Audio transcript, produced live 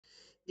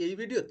এই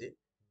ভিডিওতে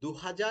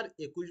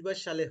 2021-22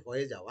 সালে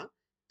হয়ে যাওয়া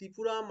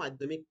ত্রিপুরা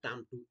মাধ্যমিক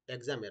টার্ম টু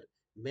এক্সামের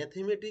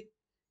ম্যাথমেটিক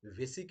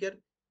বেসিকের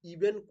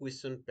ইভেন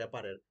কোয়েশ্চন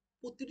পেপারের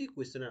প্রতিটি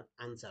কোয়েশ্চেনের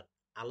আনসার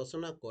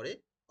আলোচনা করে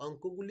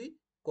অঙ্কগুলি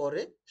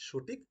করে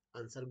সঠিক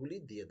আনসারগুলি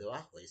দিয়ে দেওয়া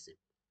হয়েছে।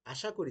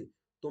 আশা করি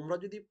তোমরা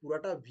যদি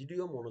পুরাটা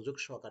ভিডিও মনোযোগ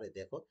সহকারে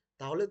দেখো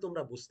তাহলে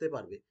তোমরা বুঝতে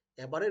পারবে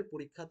এবারের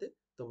পরীক্ষাতে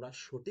তোমরা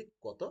সঠিক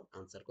কত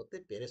আনসার করতে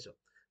পেরেছো।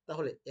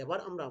 তাহলে এবার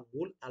আমরা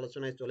মূল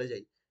আলোচনায় চলে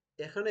যাই।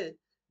 এখানে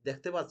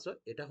দেখতে পাচ্ছ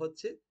এটা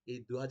হচ্ছে এই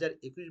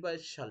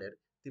 2021-22 সালের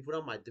ত্রিপুরা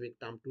মাধ্যমিক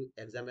টার্ম টু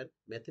এক্সামের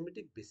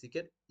ম্যাথমেটিক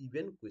বেসিকের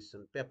ইভেন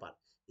কোয়েশ্চেন পেপার।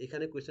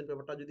 এখানে কোয়েশ্চেন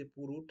পেপারটা যদি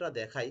পুরোটা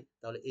দেখাই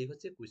তাহলে এই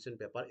হচ্ছে কোয়েশ্চেন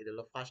পেপার। এটা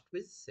হলো ফার্স্ট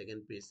পেজ,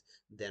 সেকেন্ড পেজ,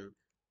 দেন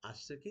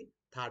আসছে কি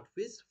থার্ড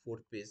পেজ,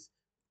 ফোর্থ পেজ,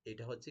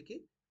 এটা হচ্ছে কি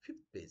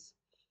ফিফথ পেজ।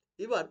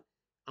 এবার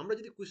আমরা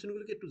যদি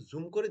কোয়েশ্চেনগুলোকে একটু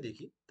জুম করে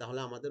দেখি তাহলে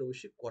আমাদের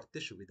অবশ্যই করতে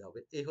সুবিধা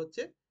হবে। এই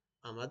হচ্ছে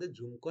আমাদের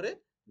জুম করে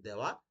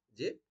দেওয়া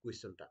যে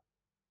কোয়েশ্চেনটা।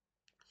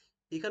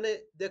 এখানে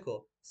দেখো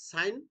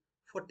সাইন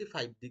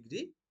 45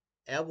 ডিগ্রি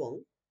এবং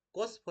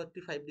কস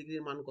 45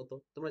 ডিগ্রির মান কত?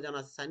 তোমরা জানো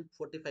সাইন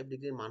 45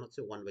 ডিগ্রির মান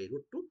হচ্ছে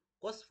 1/√2,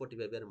 কস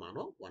 45 এর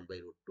মানও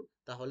 1/√2।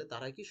 তাহলে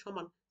তারা কি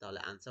সমান? তাহলে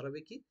আনসার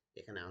হবে কি?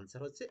 এখানে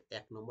আনসার হচ্ছে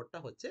 1 নম্বরটা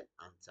হচ্ছে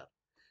আনসার।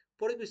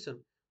 পরের কোয়েশ্চেন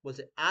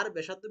বলছে আর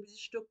ব্যাসার্ধ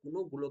বিশিষ্ট কোন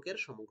গোলকের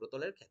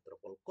সমগ্রতলের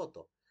ক্ষেত্রফল কত?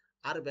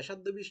 আর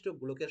ব্যাসার্ধ বিশিষ্ট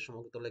গোলকের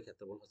সমগ্রতলের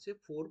ক্ষেত্রফল হচ্ছে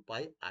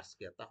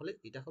 4πr²। তাহলে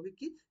এটা হবে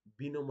কি?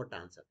 বি নম্বরটা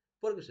আনসার।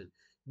 পরের কোয়েশ্চেন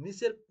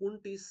নিচের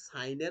কোনটি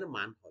সাইনের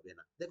মান হবে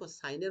না? দেখো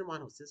সাইনের মান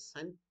হচ্ছে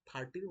সাইন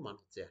 30-র মান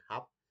হচ্ছে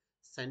হাফ,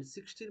 সাইন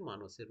 60-র মান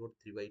হচ্ছে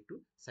 √3/2,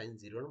 সাইন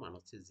 0-র মান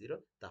হচ্ছে 0।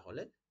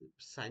 তাহলে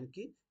সাইন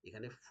কি?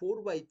 এখানে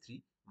 4/3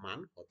 মান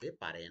হতে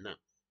পারে না।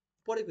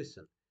 পরের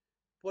কোয়েশ্চেন,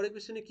 পরের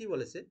কোয়েশ্চেনে কি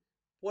বলেছে?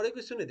 পরের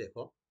কোয়েশ্চেনে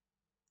দেখো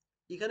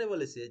এখানে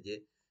বলেছে যে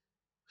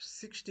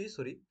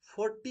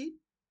 40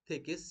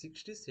 থেকে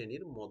 60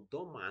 শ্রেণীর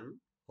মধ্যমান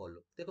হলো।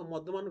 দেখো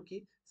মধ্যমান কি?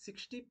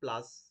 60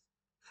 প্লাস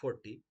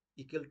 40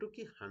 ইকুয়াল টু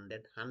কি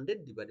 100, 100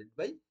 ডিভাইডেড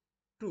বাই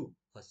 2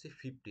 হচ্ছে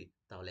 50।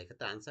 তাহলে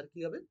এক্ষেত্রে আনসার কি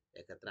হবে?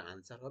 এক্ষেত্রে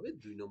আনসার হবে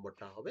 2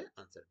 নম্বরটা হবে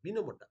আনসার। বি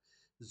নম্বরটা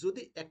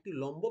যদি একটি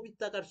লম্ব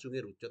বৃত্তাকার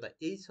চোঙের উচ্চতা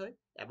h হয়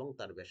এবং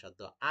তার ব্যাসার্ধ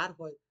r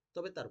হয়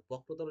তবে তার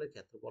বক্রতলের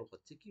ক্ষেত্রফল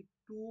হচ্ছে কি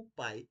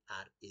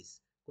 2πrs।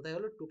 কোথায়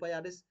হলো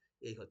 2πrs?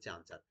 এই হচ্ছে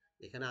আনসার।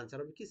 এখানে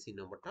আনসার হবে কি? সি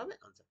নম্বরটা হবে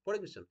আনসার। পরের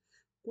কোয়েশ্চেন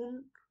কোন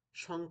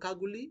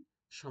সংখ্যাগুলি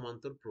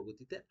সমান্তর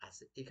প্রগতিতে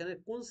আছে? এখানে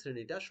কোন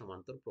শ্রেণীটা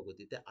সমান্তর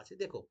প্রগতিতে আছে?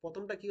 দেখো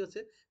প্রথমটা কি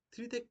হচ্ছে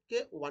 3 থেকে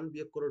 1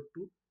 বিয়োগ করো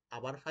 2,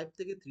 আবার 5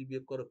 থেকে 3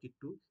 বিয়োগ করো কি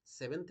 2,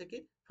 7 থেকে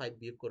 5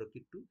 বিয়োগ করো কি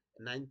 2,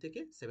 9 থেকে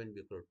 7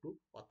 বিয়োগ করো 2।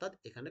 অর্থাৎ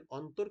এখানে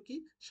অন্তর কি?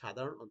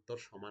 সাধারণ অন্তর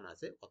সমান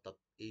আছে, অর্থাৎ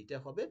এইটা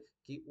হবে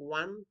কি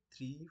 1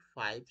 3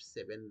 5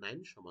 7 9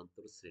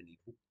 সমান্তর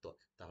শ্রেণীভুক্ত।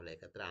 তাহলে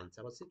এক্ষেত্রে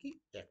আনসার হচ্ছে কি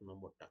 1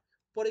 নম্বরটা।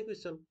 পরের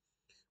কোয়েশ্চেন,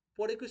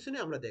 পরের কোয়েশ্চেনে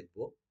আমরা দেখব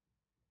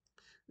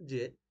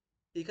যে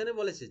এখানে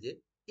বলেছে যে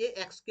এ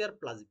x square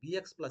plus B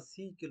x plus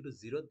C equal to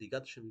 0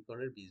 দ্বিঘাত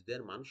সমীকরণের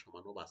বীজদ্বয়ের মান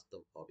সমান ও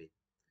বাস্তব হবে।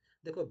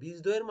 দেখো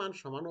বীজদ্বয়ের মান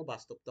সমান ও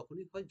বাস্তব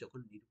তখনই হয় যখন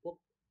নিরূপক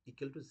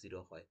ইকুয়াল টু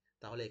 0 হয়।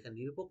 তাহলে এখানে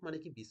নিরূপক মানে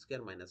কি? B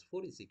square minus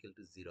 4 is equal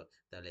to 0।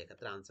 তাহলে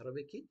এক্ষেত্রে আনসার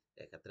হবে কি?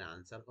 এক্ষেত্রে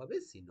আনসার হবে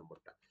সি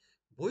নম্বরটা।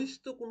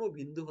 বহিস্থ কোনো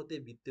বিন্দু হতে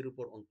বৃত্তের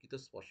উপর অঙ্কিত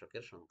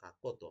স্পর্শকের সংখ্যা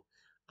কত?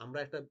 আমরা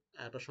একটা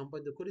একটা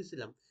সম্পাদ্য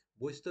করেছিলাম।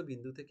 বহিস্থ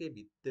বিন্দু থেকে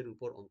বৃত্তের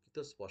উপর অঙ্কিত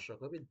স্পর্শক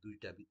হবে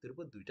দুইটা, বৃত্তের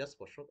উপর দুইটা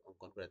স্পর্শক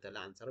অঙ্কন করে। তাহলে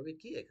আনসার হবে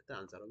কি? এক্ষেত্রে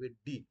আনসার হবে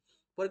ডি।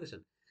 পরের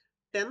কোয়েশ্চেন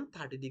tan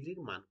 30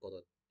 ডিগ্রির মান কত?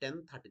 tan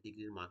 30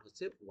 ডিগ্রির মান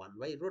হচ্ছে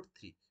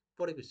 1/√3।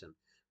 পরের কোয়েশ্চেন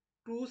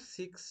 2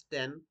 6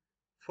 10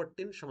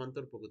 14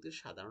 সমান্তর প্রগতির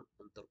সাধারণ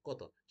অন্তর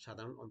কত?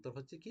 সাধারণ অন্তর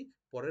হচ্ছে কি?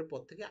 পরের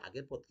পদ থেকে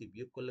আগের পদকে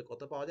বিয়োগ করলে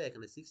কত পাওয়া যায়?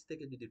 এখানে 6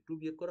 থেকে যদি 2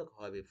 বিয়োগ করা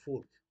হবে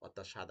 4,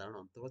 অর্থাৎ সাধারণ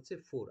অন্তর হচ্ছে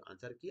 4।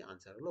 আনসার কি?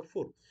 আনসার হলো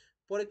 4।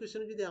 পরের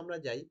কোয়েশ্চেনে যদি আমরা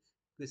যাই,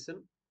 কোয়েশ্চেন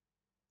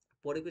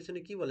পরের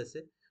কোয়েশ্চেনে কি বলেছে?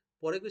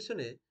 পরের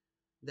কোয়েশ্চেনে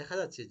দেখা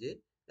যাচ্ছে যে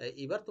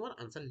এবার তোমার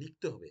আনসার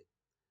লিখতে হবে।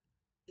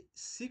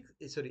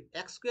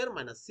 X square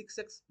minus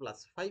 6x plus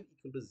 5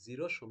 equal to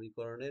 0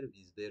 সমীকরণের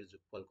বীজদ্বয়ের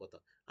যোগফল কত?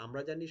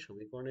 আমরা জানি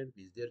সমীকরণের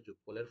বীজদ্বয়ের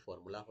যোগফলের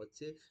ফর্মুলা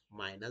হচ্ছে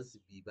minus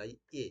B by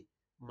A.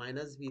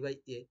 Minus B by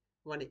এ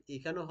মানে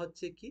এখানে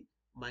হচ্ছে কি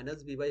মাইনাস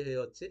বি বাই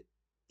হয়ে হচ্ছে,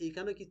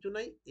 এখানে কিছু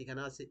নাই,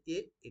 এখানে আছে এ,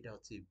 এটা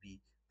হচ্ছে বি।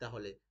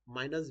 তাহলে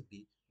মাইনাস বি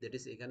দ্যাট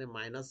ইজ এখানে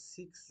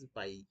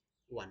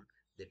 -6/1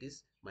 দ্যাট ইজ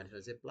মাইনাস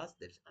হচ্ছে প্লাস,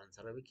 দ্যাট ইজ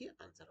আনসার হবে কি?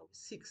 আনসার হবে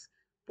 6।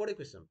 পরে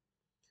কোয়েশ্চন,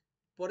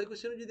 পরের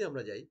কোয়েশ্চনে যদি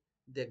আমরা যাই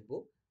দেখব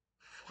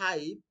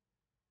 5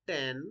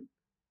 10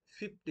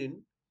 15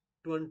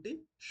 20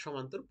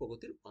 সমান্তর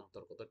প্রগতির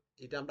অন্তর্গত।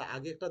 এটা আমরা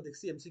আগে একটা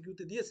দেখছি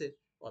এমসিকিউতে দিয়েছে,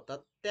 অর্থাৎ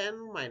 10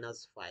 -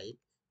 5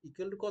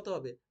 ইকুয়াল টু কত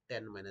হবে?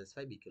 10 -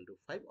 5 ইকুয়াল টু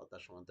 5,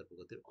 অর্থাৎ সমান্তর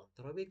প্রগতির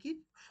অন্তর হবে কি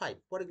 5।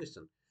 পরের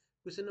কোয়েশ্চন,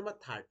 কোয়েশ্চন নাম্বার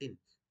 13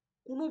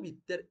 কোন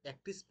বৃত্তের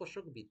একটি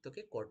স্পর্শক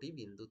বৃত্তকে কটি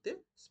বিন্দুতে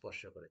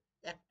স্পর্শ করে?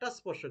 একটা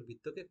স্পর্শক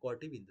বৃত্তকে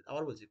কটি বিন্দু,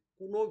 আবার বলছি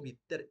কোন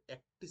বৃত্তের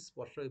একটি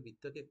স্পর্শক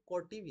বৃত্তকে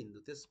কটি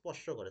বিন্দুতে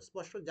স্পর্শ করে?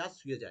 স্পর্শ যা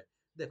ছুঁয়ে যায়।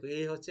 দেখো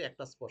এই হচ্ছে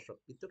একটা স্পর্শক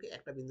বৃত্তকে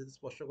একটা বিন্দুতে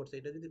স্পর্শ করছে,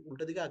 এটা যদি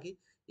উল্টো দিকে আঁকি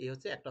এই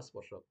হচ্ছে একটা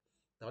স্পর্শক।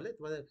 তাহলে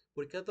তোমাদের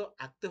পরীক্ষা তো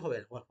আঁকতে হবে,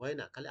 হয়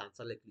না খালি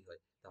আনসার লিখলেই হয়।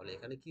 তাহলে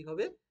এখানে কি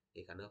হবে?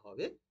 এখানে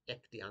হবে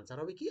একটি। আনসার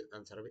হবে কি?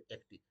 আনসার হবে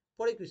একটি।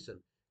 পরে কোয়েশ্চেন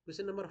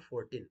নাম্বার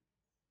 14।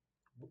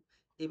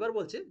 এবার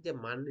বলছে যে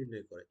মান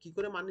নির্ণয় করে। কি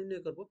করে মান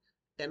নির্ণয় করব?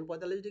 টেন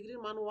 45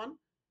 ডিগ্রির মান 1,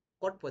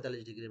 কট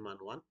 45 ডিগ্রির মান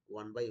 1,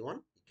 1/1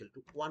 ইকুয়াল টু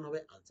 1 হবে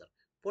আনসার।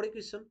 পরে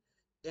কোয়েশ্চন,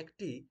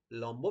 একটি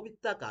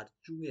লম্ববৃত্তাকার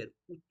চুঙের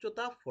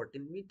উচ্চতা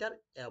 14 মিটার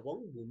এবং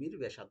ভূমির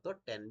ব্যাসার্ধ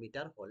 10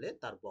 মিটার হলে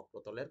তার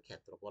বক্রতলের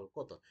ক্ষেত্রফল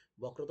কত?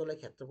 বক্রতলের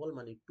ক্ষেত্রফল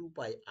মানে 2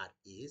 পাই আর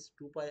এস।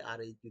 2 পাই আর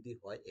এস যদি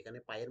হয়, এখানে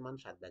পায়ের মান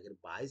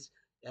 7/22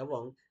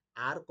 এবং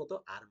আর কত?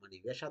 আর মানে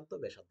ব্যাসার্ধ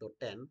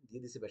 10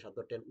 দিয়ে দিছে, ব্যাসার্ধ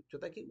 10,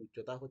 উচ্চতা কি?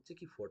 উচ্চতা হচ্ছে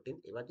কি 14।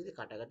 এবার যদি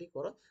কাটাকাটি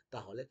করো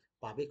তাহলে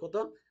পাবে কত?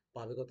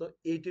 পাবে কত?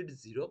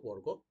 880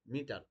 বর্গ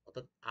মিটার,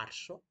 অর্থাৎ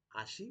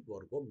 880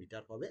 বর্গ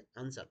মিটার হবে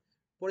আনসার।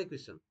 পরে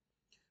কোয়েশ্চন,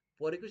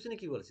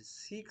 কি বলেছে?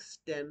 6,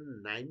 10,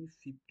 9,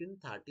 15,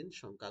 13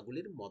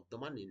 সংখ্যাগুলির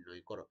মধ্যমা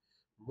নির্ণয় করো।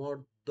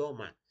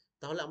 মধ্যমা,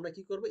 তাহলে আমরা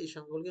কি করব? এই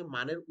সংখ্যাগুলিকে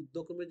মানের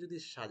ঊর্ধ্বক্রমে যদি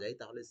সাজাই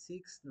তাহলে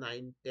 6,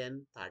 9, 10,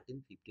 13,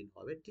 15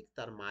 হবে। ঠিক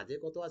তার মাঝে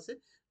কত আছে?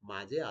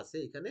 মাঝে আছে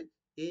এখানে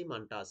এই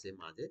মানটা আছে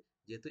মাঝে।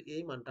 যেহেতু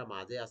এই মানটা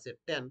মাঝে আছে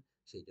 10,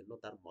 সেই জন্য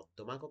তার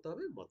মধ্যমা কত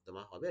হবে?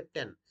 মধ্যমা হবে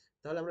 10।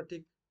 তাহলে আমরা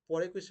ঠিক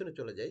পরে কোয়েশ্চনে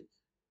চলে যাই।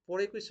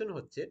 পরে কোয়েশ্চন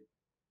হচ্ছে,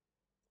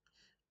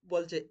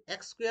 বলছে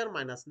x square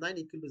minus 9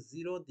 equal to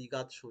 0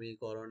 দ্বিঘাত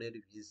সমীকরণের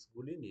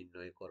বীজগুলি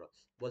নির্ণয় করো।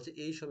 বলছে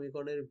এই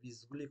সমীকরণের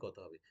বীজগুলি কত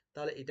হবে?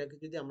 তাহলে এটাকে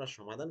যদি আমরা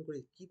সমাধান করি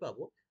কি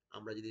পাবো?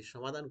 আমরা যদি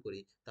সমাধান করি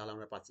তাহলে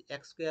আমরা পাচ্ছি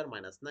x square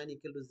minus 9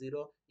 equal to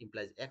 0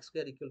 implies x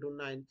square equal to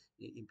 9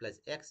 implies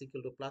x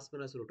equal to plus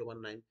minus root over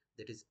 9,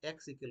 that is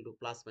x equal to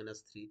plus minus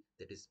 3,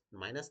 that is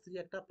minus 3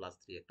 একটা প্লাস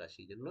 3 একটা।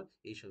 সেই জন্য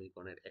এই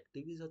সমীকরণের একটি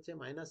বীজ হচ্ছে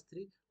মাইনাস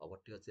 3,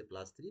 অপরটি হচ্ছে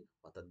প্লাস 3,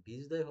 অর্থাৎ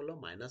বীজদ্বয় হলো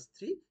মাইনাস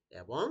 3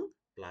 এবং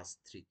প্লাস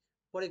 3।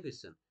 পরে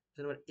কোয়েশ্চেন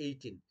নাম্বার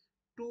 18।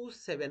 2,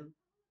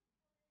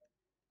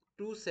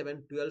 7,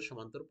 12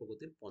 সমান্তর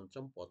প্রকৃতির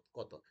পঞ্চম পদ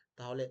কত?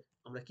 তাহলে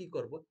আমরা কি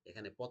করব?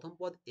 এখানে প্রথম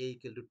পদ a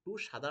ইকুয়াল টু 2,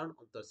 সাধারণ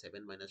অন্তর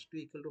 7 মাইনাস 2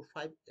 ইকুয়াল টু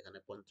 5। এখানে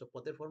পঞ্চম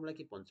পদের ফর্মুলা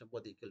কি? পঞ্চম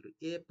পদ equal to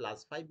a plus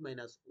 5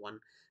 minus 1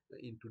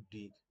 into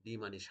D. D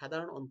মানে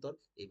সাধারণ অন্তর।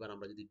 এবার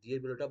আমরা যদি ডি এর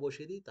ভ্যালুটা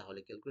বসিয়ে দিই তাহলে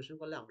ক্যালকুলেশন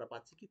করলে আমরা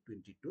পাচ্ছি কি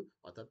 22,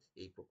 অর্থাৎ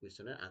এই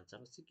কোয়েশ্চেনের আনসার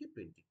হচ্ছে কি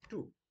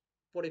 22।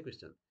 পরে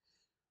কোয়েশ্চেন,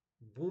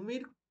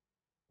 ভূমির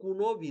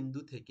কোনো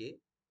বিন্দু থেকে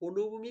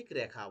অনুভূমিক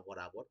রেখা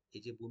বরাবর,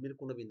 এই যে ভূমির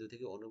কোনো বিন্দু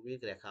থেকে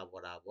অনুভূমিক রেখা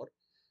বরাবর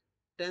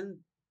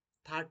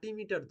 30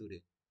 মিটার দূরে,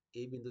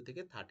 এই বিন্দু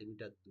থেকে 30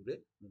 মিটার দূরে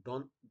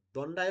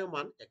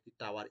দণ্ডায়মান একটি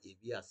টাওয়ার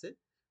এবি আছে।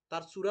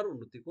 তার চূড়ার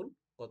উন্নতি কোণ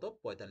কত?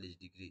 45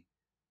 ডিগ্রি।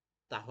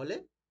 তাহলে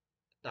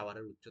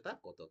টাওয়ারের উচ্চতা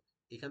কত?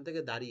 এখান থেকে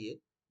দাঁড়িয়ে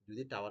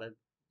যদি টাওয়ারের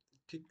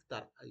ঠিক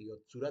তার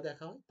চূড়া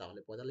দেখা হয় তাহলে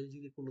 45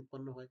 ডিগ্রি কোণ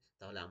উৎপন্ন হয়।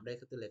 তাহলে আমরা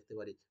এক্ষেত্রে লিখতে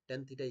পারি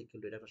টেন থিটা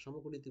ইকুয়াল টু, এটা একটা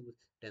সমকোণী ত্রিভুজ,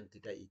 টেন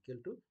থিটা ইকুয়াল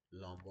টু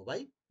লম্ব বাই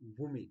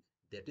ভূমি,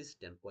 that is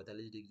ten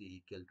 45 degree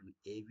equal to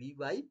AB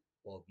by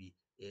Abhi.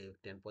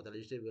 Ten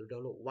 45 degree ভ্যালুটা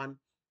হলো 1,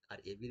 আর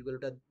এবির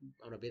ভ্যালুটা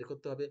আমরা বের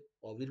করতে হবে।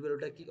 অবির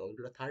ভ্যালুটা কি? অবির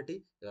ভ্যালুটা 30।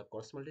 এবার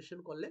ক্রস মাল্টিপ্লিকেশন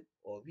করলে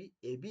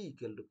এবি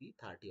ইকুয়াল টু কি?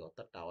 30,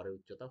 অর্থাৎ টাওয়ারের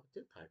উচ্চতা হচ্ছে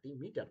 30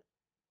 মিটার।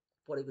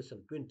 পরে কোয়েশ্চেন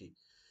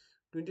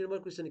 20 নম্বর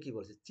কোয়েশ্চেনে কি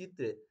বলছে?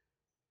 চিত্রে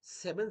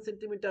 7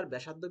 সেন্টিমিটার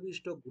ব্যাসার্ধ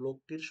বিশিষ্ট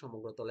গোলকটির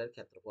সমগ্র তলের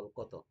ক্ষেত্রফল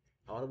কত?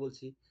 আবার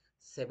বলছি,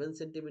 7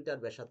 সেন্টিমিটার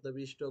ব্যাসার্ধ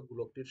বিশিষ্ট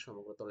গোলকটির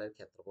সমগ্র তলের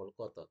ক্ষেত্রফল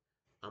কত?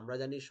 আমরা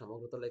জানি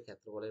সমগ্র তলের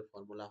ক্ষেত্রফলের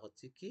ফর্মুলা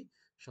হচ্ছে কি?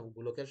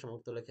 গোলকের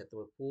সমগ্র তলের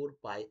ক্ষেত্রফল 4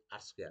 পাই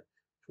আর স্কোয়ার।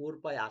 4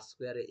 পাই আর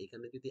স্কোয়ারে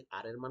এখানে যদি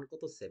আর এর মান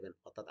কত? 7,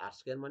 অর্থাৎ আর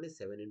স্কোয়ার মানে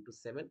 7 ইন্টু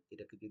 7।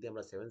 এটাকে যদি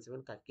আমরা 7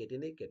 7 কেটে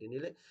নিই, কেটে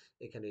নিলে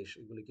এখানে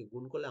এগুলিকে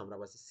গুণ করলে আমরা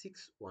পাচ্ছি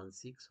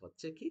 616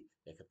 হচ্ছে কি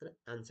এক্ষেত্রে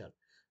আনসার।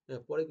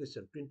 পরে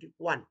কোয়েশ্চেন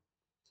 21।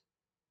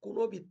 কোন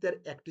বৃত্তের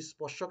একটি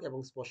স্পর্শক এবং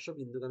স্পর্শ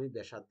বিন্দুগামী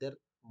ব্যাসার্ধের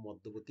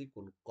মধ্যবর্তী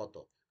কোণ কত?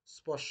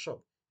 স্পর্শক,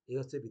 এই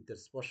হচ্ছে বৃত্তের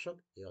স্পর্শক,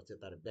 এই হচ্ছে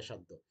তার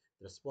ব্যাসার্ধ।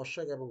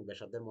 স্পর্শক এবং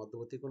ব্যাসার্ধের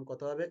মধ্যবর্তী কোণ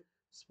কত হবে?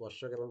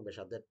 স্পর্শক এবং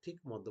ব্যাসার্ধের ঠিক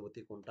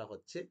মধ্যবর্তী কোণটা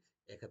হচ্ছে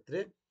এক্ষেত্রে,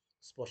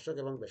 স্পর্শক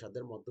এবং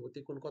ব্যাসার্ধের মধ্যবর্তী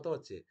কোণ কত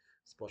হচ্ছে?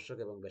 স্পর্শক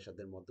এবং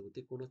ব্যাসার্ধের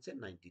মধ্যবর্তী কোণ হচ্ছে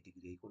 90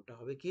 ডিগ্রি। এই কোণটা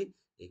হবে কি?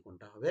 এই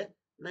কোণটা হবে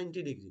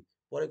 90 ডিগ্রি।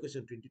 পরে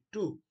কোয়েশ্চেন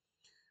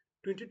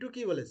 22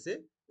 কি বলেছে?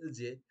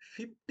 যে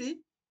 50,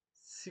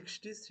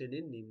 60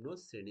 শ্রেণীর নিম্ন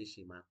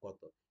শ্রেণীসীমা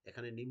কত?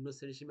 এখানে নিম্ন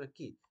শ্রেণীসীমা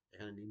কি?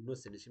 এখানে নিম্ন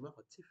শ্রেণীসীমা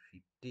হচ্ছে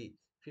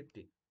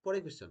 50। পরে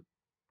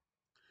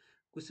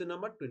কোয়েশ্চেন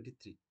নাম্বার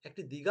 23।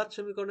 একটি দ্বিঘাত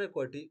সমীকরণের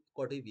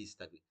কয়টি বীজ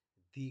থাকবে?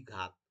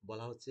 দ্বিঘাত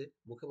বলা হচ্ছে,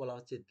 মুখে বলা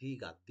হচ্ছে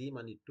দ্বিঘাত, দ্বি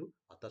মানে টু,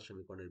 অর্থাৎ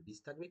সমীকরণের বীজ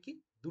থাকবে কি?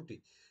 দুটি।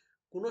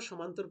 কোন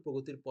সমান্তর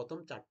প্রগতির প্রথম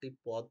 4টি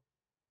পদ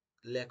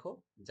লেখো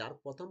যার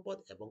প্রথম পদ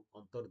এবং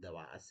অন্তর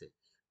দেওয়া আছে।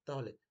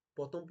 তাহলে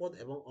প্রথম পদ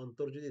এবং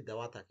অন্তর যদি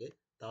দেওয়া থাকে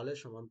তাহলে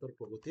সমান্তর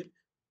প্রগতির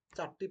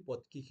 4টি পদ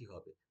কি কি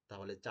হবে?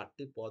 তাহলে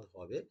 4টি পদ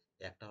হবে,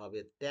 একটা হবে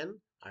 10,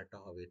 আরেকটা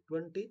হবে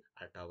 20,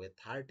 আরেকটা হবে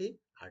 30,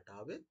 আরেকটা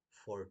হবে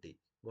 40।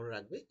 মনে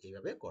রাখবে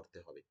এইভাবে করতে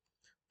হবে।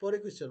 পরে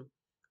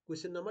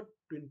কোয়েশ্চেন নাম্বার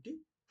 25।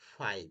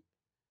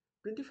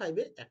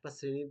 25-এ একটা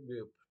শ্রেণী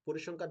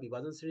পরিসংখ্যা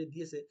বিভাজন শ্রেণী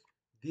দিয়েছে,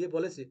 দিয়ে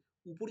বলেছে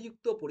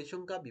উপরিউক্ত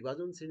পরিসংখ্যা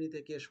বিভাজন শ্রেণী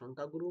থেকে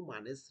সংখ্যাগুরু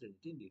মানের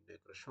শ্রেণীটি নির্ণয়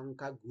করে।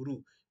 সংখ্যাগুরু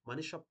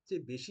মানে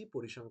সবচেয়ে বেশি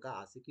পরিসংখ্যা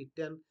আছে কি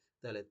 10,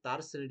 তাহলে তার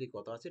শ্রেণীটি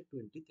কত আছে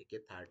 20 থেকে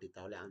 30,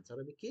 তাহলে আনসার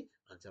হবে কি,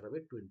 আনসার হবে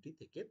 20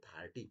 থেকে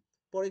 30।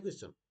 পরে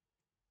কোয়েশ্চন,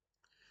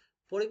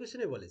 পরে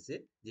কোয়েশ্চনে বলেছে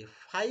যে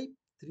 5,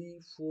 3,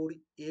 4,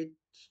 8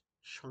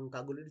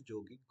 সংখ্যাগুলির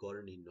যৌগিক গড়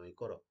নির্ণয়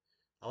করো।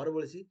 আবার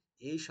বলেছি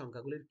এই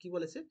সংখ্যাগুলির কি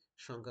বলেছে,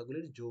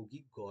 সংখ্যাগুলির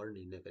যৌগিক গড়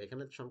নির্ণয় করো।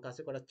 এখানে সংখ্যা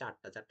আছে কটা,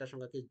 চারটা, চারটা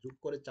সংখ্যাকে যোগ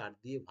করে 4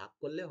 দিয়ে ভাগ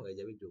করলে হয়ে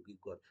যাবে যৌগিক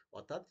গড়।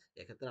 অর্থাৎ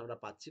এক্ষেত্রে আমরা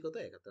পাচ্ছি কত,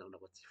 এক্ষেত্রে আমরা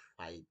পাচ্ছি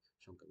 5,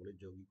 সংখ্যাগুলির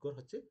যৌগিক গড়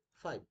হচ্ছে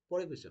 5।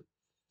 পরে কোয়েশ্চন,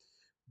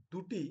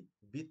 দুটি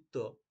বৃত্ত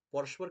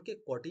পরস্পরকে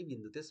কটি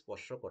বিন্দুতে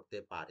স্পর্শ করতে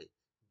পারে।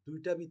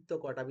 দুইটা বৃত্ত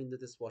কটা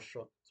বিন্দুতে স্পর্শ,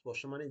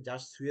 স্পর্শ মানে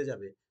জাস্ট ছুঁয়ে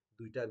যাবে।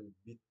 দুইটা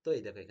বৃত্ত,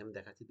 এই দেখো এখানে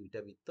দেখাচ্ছি দুইটা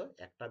বৃত্ত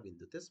একটা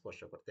বিন্দুতে স্পর্শ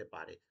করতে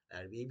পারে।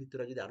 আর এই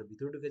বৃত্তটা যদি আরো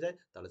ভিতরে ঢুকে যায়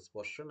তাহলে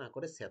স্পর্শ না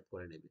করে ছেদ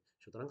করে নেবে।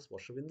 সুতরাং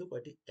স্পর্শ বিন্দু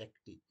কয়টি,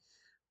 একটি।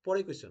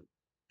 পরে কোয়েশ্চন,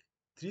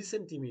 3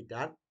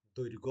 সেন্টিমিটার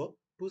দৈর্ঘ্য,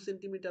 2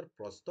 সেন্টিমিটার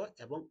প্রস্থ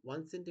এবং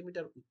 1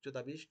 সেন্টিমিটার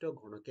উচ্চতা বিশিষ্ট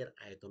ঘনকের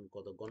আয়তন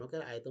কত।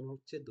 ঘনকের আয়তন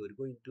হচ্ছে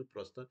দৈর্ঘ্য ইন্টু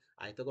প্রস্থ,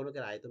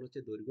 আয়তঘনকের আয়তন হচ্ছে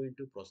দৈর্ঘ্য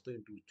ইন্টু প্রস্থ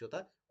ইন্টু উচ্চতা,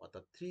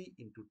 অর্থাৎ 3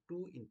 ইন্টু 2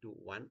 ইন্টু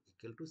 1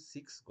 ইকুয়াল টু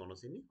 6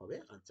 ঘনসেমি হবে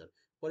আনসার।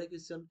 পরে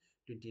question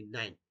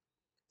 29,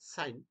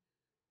 sign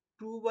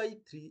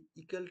 2/3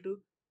 equal to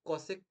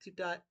cosec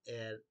theta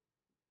এর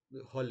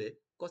হলে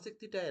কসেক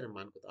থিটা এর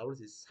মান কত। আবার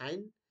বলছি সাইন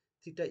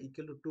থিটা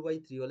ইকুয়াল টু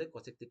 2/3 হলে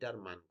কসেক থিটার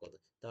মান কত।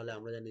 তাহলে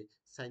আমরা জানি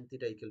সাইন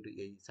থিটা ইকুয়াল টু,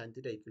 এই sine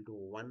theta equal to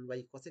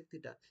 1/কসেক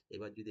theta.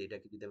 এবার যদি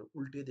এটাকে যদি আমরা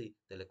উল্টে দিই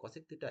তাহলে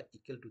কসেক থিটা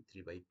ইকুয়াল টু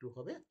 3/2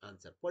 হবে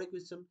আনসার। পরে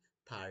কোয়েশ্চন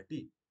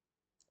 30,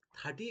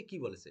 30 এ কি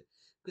বলেছে,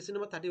 কোয়েশ্চন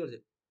নাম্বার 30 বলেছে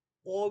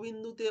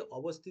অবিন্দুতে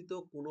অবস্থিত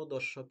কোন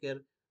দর্শকের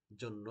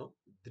জন্য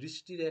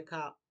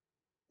দৃষ্টিরেখা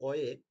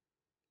অয়ে,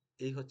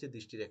 এই হচ্ছে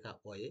দৃষ্টিরেখা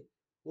অয়ে,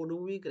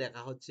 অনুভূমিক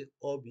রেখা হচ্ছে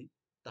অবি,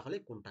 তাহলে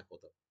কোনটা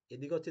কত।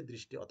 এদিকে হচ্ছে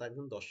দৃষ্টি, অর্থাৎ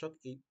একজন দর্শক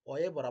এই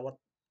অয়ে বরাবর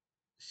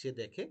সে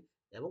দেখে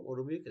এবং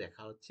অনুভূমিক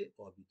রেখা হচ্ছে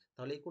অবি,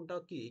 তাহলে এই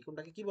কোণটাও কি, এই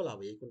কোণটাকে কি বলা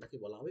হবে, এই কোণটাকে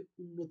বলা হবে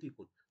উন্নতি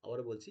কোণ। আবার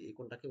বলছি এই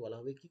কোণটাকে বলা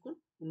হবে কি কোণ,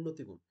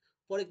 উন্নতি কোণ।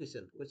 পরে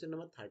কোয়েশ্চেন, কোয়েশ্চেন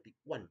নাম্বার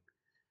 31,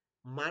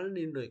 মান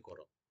নির্ণয়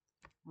করো।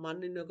 মান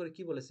নির্ণয় করে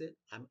কি বলেছে,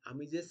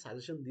 আমি যে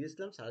সাজেশন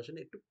দিয়েছিলাম, সাজেশনে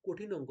একটু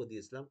কঠিন অঙ্ক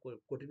দিয়েছিলাম,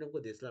 কঠিন অঙ্ক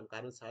দিয়েছিলাম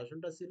কারণ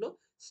সাজেশনটা ছিল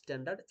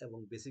স্ট্যান্ডার্ড এবং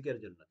বেসিকের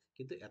জন্য,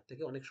 কিন্তু এর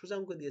থেকে অনেক সোজা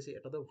অঙ্ক দিয়েছে,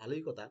 এটা তো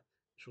ভালোই কথা,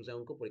 সোজা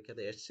অঙ্ক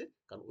পরীক্ষাতে এসছে,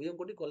 কারণ ওই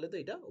অঙ্কটি করলে তো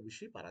এটা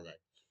অবশ্যই পারা যায়।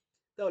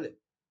 তাহলে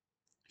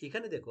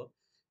এখানে দেখো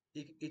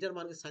এটার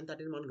মান সাইন 30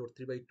 এর মান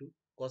 √3/2,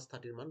 cos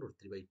 30 এর মান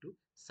 √3/2,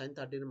 সাইন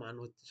 30 এর মান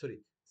হচ্ছে সরি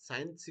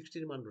সাইন 60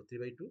 এর মান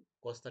 √3/2,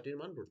 cos 30 এর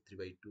মান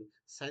 √3/2,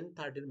 সাইন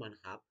 30 এর মান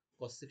হাফ,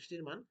 cos 60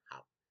 এর মান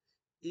হাফ।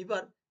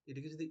 এবার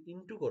এটাকে যদি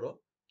ইন্টু করো,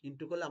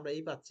 ইন্টু করলে আমরা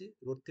এই পাচ্ছি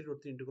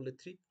 √3 ইন্টু করলে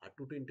 3, আর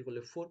 2 ইন্টু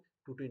করলে 4,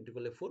 2 ইন্টু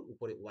করলে 4,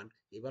 উপরে 1।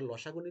 এবার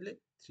লসাগু নিলে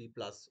 3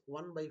 plus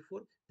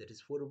 1/4, that is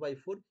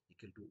 4/4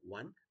 equal to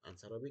 1।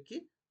 Answer হবে কি,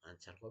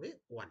 আনসার হবে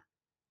 1।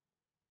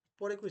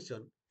 পরে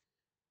কোয়েশ্চন,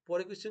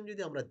 পরে কোয়েশ্চেন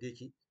যদি আমরা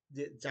দেখি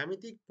যে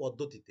জ্যামিতিক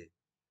পদ্ধতিতে,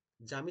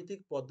 জ্যামিতিক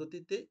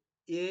পদ্ধতিতে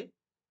এ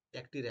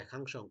একটি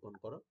রেখাংশ অঙ্কন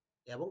করো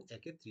এবং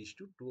একে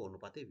 3:2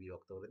 অনুপাতে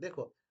বিভক্ত করে।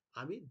 দেখো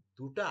আমি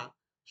দুটা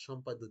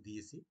সম্পাদ্য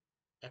দিয়েছি,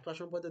 একটা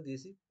সম্পাদ্য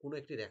দিয়েছি কোনো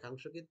একটি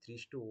রেখাংশকে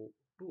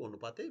 3:2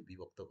 অনুপাতে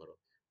বিভক্ত করো।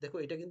 দেখো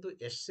এটা কিন্তু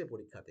এসছে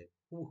পরীক্ষাতে,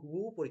 হুবহু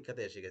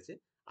পরীক্ষাতে এসে গেছে।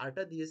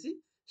 আরটা দিয়েছি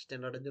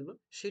স্ট্যান্ডার্ডের জন্য,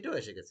 সেটাও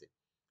এসে গেছে।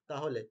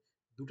 তাহলে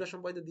দুটা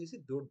সম্পাদ্য দিয়েছি,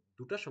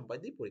 দুটা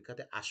সম্পাদ্যই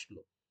পরীক্ষাতে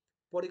আসলো।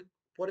 পরে,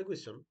 পরে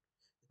কোয়েশ্চন,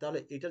 তাহলে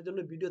এটার জন্য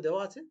ভিডিও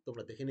দেওয়া আছে,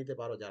 তোমরা দেখে নিতে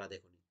পারো যারা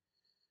দেখোনি।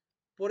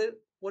 পরের,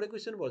 পরে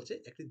কোয়েশ্চেন বলছে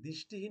একটি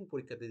দৃষ্টিহীন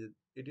পরীক্ষার্থীদের,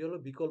 এটি হলো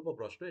বিকল্প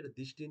প্রশ্ন, এটা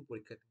দৃষ্টিহীন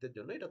পরীক্ষার্থীদের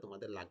জন্য, এটা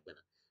তোমাদের লাগবে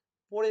না।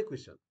 পরে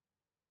কোয়েশ্চন,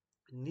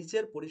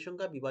 নিচের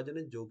পরিসংখ্যা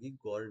বিভাজনের যৌগিক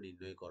গড়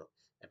নির্ণয় করো।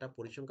 একটা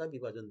পরিসংখ্যা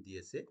বিভাজন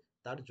দিয়েছে,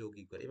 তার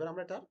যৌগিক গড়, এবার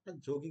আমরা তার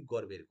যৌগিক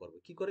গড় বের করব।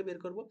 কি করে বের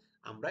করব,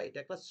 আমরা এটা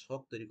একটা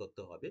ছক তৈরি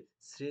করতে হবে,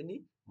 শ্রেণী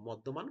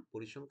মধ্যমান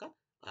পরিসংখ্যা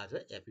আর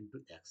f ইন্টু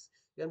এক্স।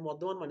 এর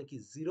মধ্যমান মানে কি,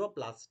 0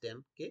 প্লাস 10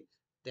 কে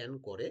 10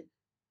 করে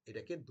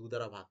এটাকে 2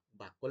 দ্বারা ভাগ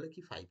ভাগ করলে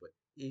কি 5 হয়,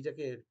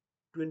 এইটাকে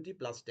 20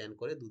 প্লাস 10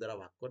 করে 2 দ্বারা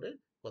ভাগ করে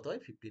কত হয়,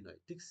 15 হয়।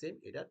 ঠিক সেম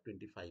এটা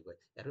 25 হয়।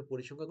 এরপর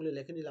পরিসংখ্যাগুলো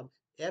লিখে নিলাম,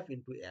 f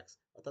ইন্টু এক্স,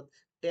 অর্থাৎ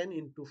 10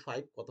 ইন্টু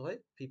 5 কত হয়,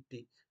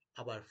 50।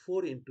 আবার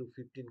 4 ইন্টু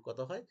 15 কত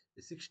হয়,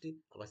 60।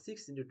 আবার 6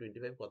 ইন্টু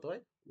 25 কত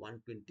হয়,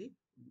 120,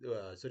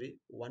 সরি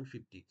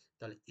 150।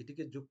 তাহলে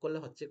এটিকে যোগ করলে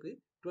হচ্ছে কি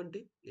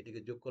 20, এটিকে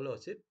যোগ করলে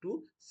হচ্ছে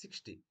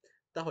 260।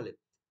 তাহলে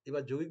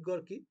এবার যৌগিক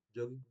গড় কি,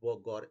 যৌগিক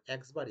গড়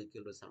x bar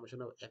equal to summation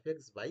of fx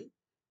by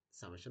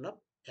summation of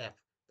f।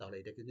 তাহলে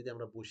এটাকে যদি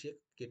আমরা বসিয়ে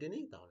কেটে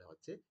নিই তাহলে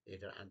হচ্ছে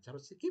এটার আনসার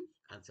হচ্ছে কি,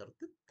 আনসার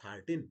হচ্ছে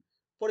 13।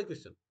 পরে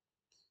কোয়েশ্চন,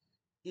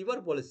 এবার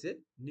বলেছে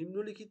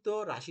নিম্নলিখিত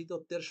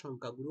রাশিতত্ত্বের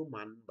সংখ্যাগুরু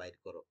মান বাইর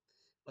করো।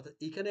 অর্থাৎ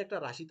এখানে একটা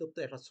রাশিতত্ত্ব,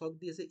 একটা ছক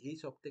দিয়েছে, এই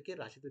ছক থেকে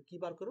রাশিতত্ত্ব কি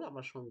বার করবো,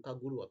 আমরা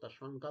সংখ্যাগুরু অর্থাৎ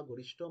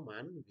সংখ্যাগরিষ্ঠ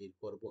মান বের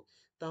করব।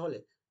 তাহলে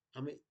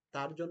আমি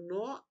তার জন্য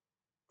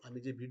আমি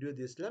যে ভিডিও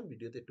দিয়েছিলাম,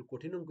 ভিডিওতে একটু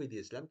কঠিন অঙ্কই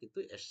দিয়েছিলাম, কিন্তু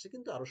এসছে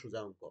কিন্তু আরো সোজা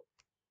অঙ্ক।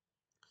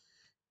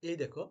 এই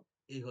দেখো,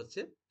 এই হচ্ছে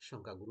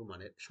সংখ্যাগুরু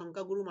মানের,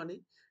 সংখ্যাগুরু মানে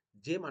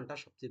যে মানটা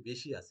সবচেয়ে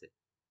বেশি আছে।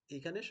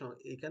 এইখানে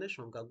এইখানে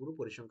সংখ্যাগুরু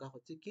পরিসংখ্যা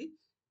হচ্ছে কি,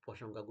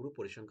 সংখ্যাগুরু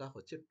পরিসংখ্যা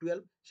হচ্ছে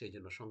 12, সেই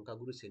জন্য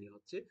সংখ্যাগুরু শ্রেণী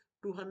হচ্ছে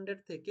 200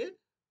 থেকে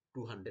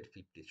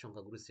 250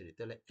 সংখ্যাগুরু শ্রেণী।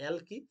 তাহলে এল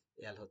কি?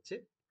 এল হচ্ছে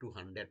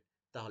 200।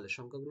 তাহলে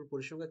সংখ্যাগুরুর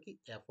পরিসংখ্যা কি?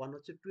 F1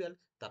 হচ্ছে 12,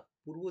 তার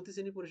পূর্ববর্তী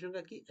শ্রেণীর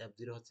পরিসংখ্যা কি?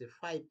 F0 হচ্ছে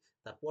 5,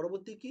 তার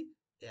পরবর্তী কি?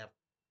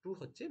 F2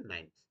 হচ্ছে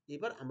 9।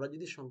 এবার আমরা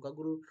যদি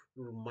সংখ্যাগুরুর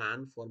মান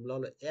ফর্মুলা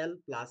হলো L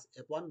plus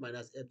F1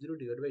 minus F0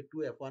 divide by 2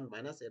 F1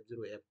 minus F0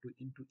 F2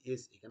 into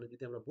S, এখানে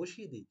যদি আমরা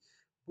বসিয়ে দিই,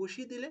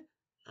 বসিয়ে দিলে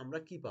আমরা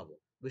কি পাবো?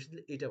 বসিয়ে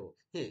দিলে এটা পাবো।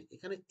 হ্যাঁ,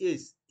 এখানে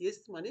এস, এস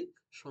মানে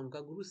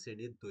সংখ্যাগুরু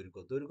শ্রেণীর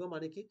দৈর্ঘ্য। দৈর্ঘ্য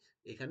মানে কি?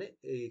 এখানে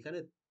এখানে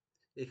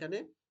এখানে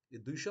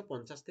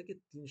 250 থেকে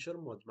 300-র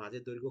মাঝে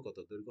দৈর্ঘ্য কত?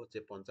 দৈর্ঘ্য হচ্ছে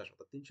 50,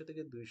 অর্থাৎ 300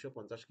 থেকে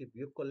 250কে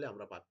বিয়োগ করলে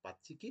আমরা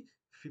পাচ্ছি কি?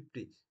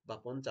 50 বা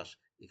 50।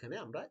 এখানে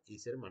আমরা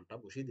এস এর মানটা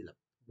বসিয়ে দিলাম।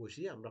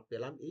 বসিয়ে আমরা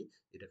পেলাম এই,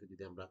 এটাকে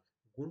যদি আমরা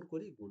গুণ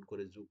করি, গুণ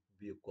করে যোগ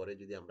বিয়োগ করে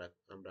যদি আমরা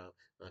আমরা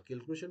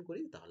ক্যালকুলেশন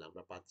করি, তাহলে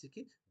আমরা পাচ্ছি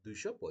কি?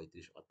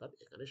 235। অর্থাৎ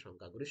এখানে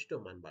সংখ্যাগরিষ্ঠ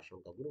মান বা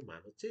সংখ্যাগুরু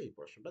মান হচ্ছে এই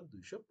প্রশ্নটা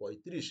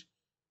 235।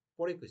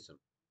 পরের কোয়েশ্চন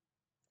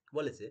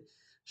বলেছে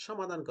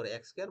সমাধান করে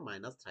x square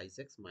minus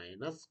 3x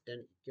minus 10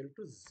 equal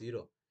to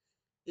 0।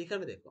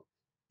 এখানে দেখো,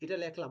 এটা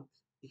লিখলাম,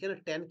 এখানে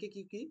 10 কে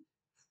কি কি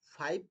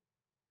 5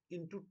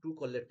 ইন্টু 2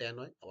 করলে 10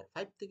 হয়, আবার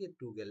 5 থেকে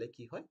 2 গেলে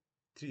কি হয়?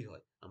 3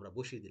 হয়। আমরা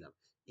বসিয়ে দিলাম।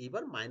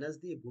 এবার মাইনাস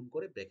দিয়ে গুণ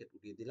করে ব্র্যাকেট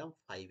উঠিয়ে দিলাম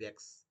 5x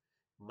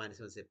মাইনাস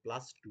মাইনাসে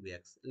প্লাস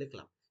 2x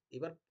লিখলাম।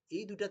 এবার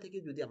এই দুটা থেকে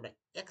যদি আমরা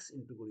x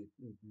ইন্টু করি,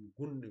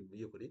 গুণ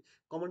করি,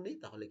 কমন নিই,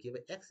 তাহলে কি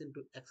হবে? x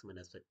ইন্টু x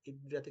মাইনাস 5, এই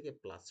দুটা থেকে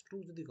প্লাস 2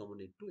 যদি কমন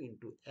নিই, 2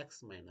 ইন্টু x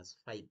মাইনাস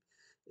 5।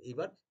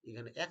 এবার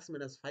এখানে x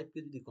মাইনাস 5 কে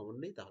যদি কমন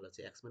নিই, তাহলে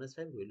হচ্ছে x মাইনাস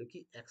 5 রইল কি?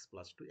 x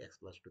প্লাস 2, x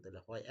প্লাস 2,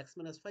 তাহলে হয় x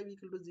মাইনাস 5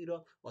 ইকুয়াল টু 0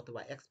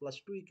 অথবা x plus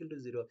 2 equal to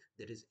 0,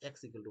 that is x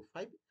equal to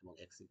 5 এবং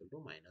x ইকুয়াল টু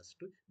মাইনাস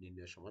 2।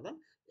 নির্ণয় সমাধান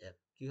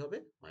কি হবে?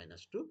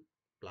 Minus 2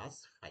 plus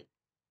 5।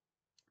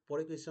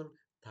 পরে কোয়েশ্চন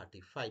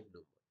 35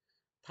 নম্বর।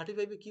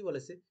 35 এ কি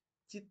বলেছে?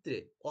 চিত্রে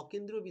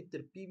অকেন্দ্রীয়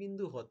বৃত্তের পি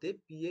বিন্দু হতে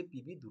পি এ পি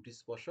বি দুটি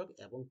স্পর্শক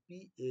এবং পি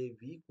এ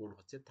বি কোণ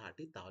হচ্ছে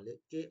 30, তাহলে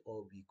এ ও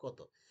বি কত?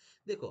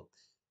 দেখো,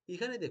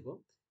 এখানে দেখো,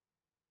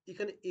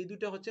 এখানে এই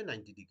দুটা হচ্ছে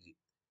 90 ডিগ্রি।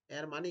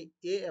 এর মানে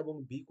এ এবং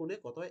বি কোণে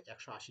কত হয়?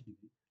 180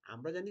 ডিগ্রি।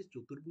 আমরা জানি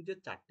চতুর্ভুজের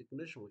চারটি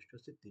কোণের সমষ্টি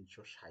হচ্ছে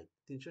 360।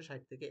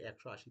 360 থেকে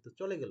 180 তো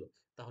চলে গেল।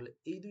 তাহলে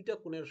এই দুইটা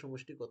কোণের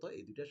সমষ্টি কত?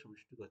 এই দুইটার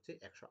সমষ্টি হচ্ছে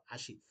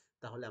 180।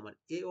 তাহলে আমার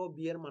এ ও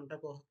বি এর মানটা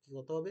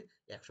কত হবে?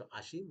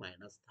 180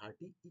 মাইনাস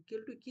 30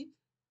 ইকুয়াল টু কি?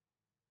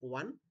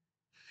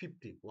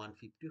 150।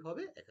 150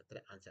 হবে এক্ষেত্রে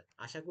আনসার।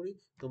 আশা করি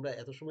তোমরা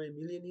এত সময়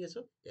মিলিয়ে নিয়েছো।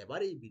 এবার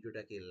এই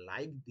ভিডিওটাকে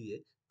লাইক দিয়ে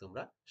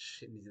তোমরা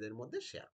নিজেদের মধ্যে শেয়ার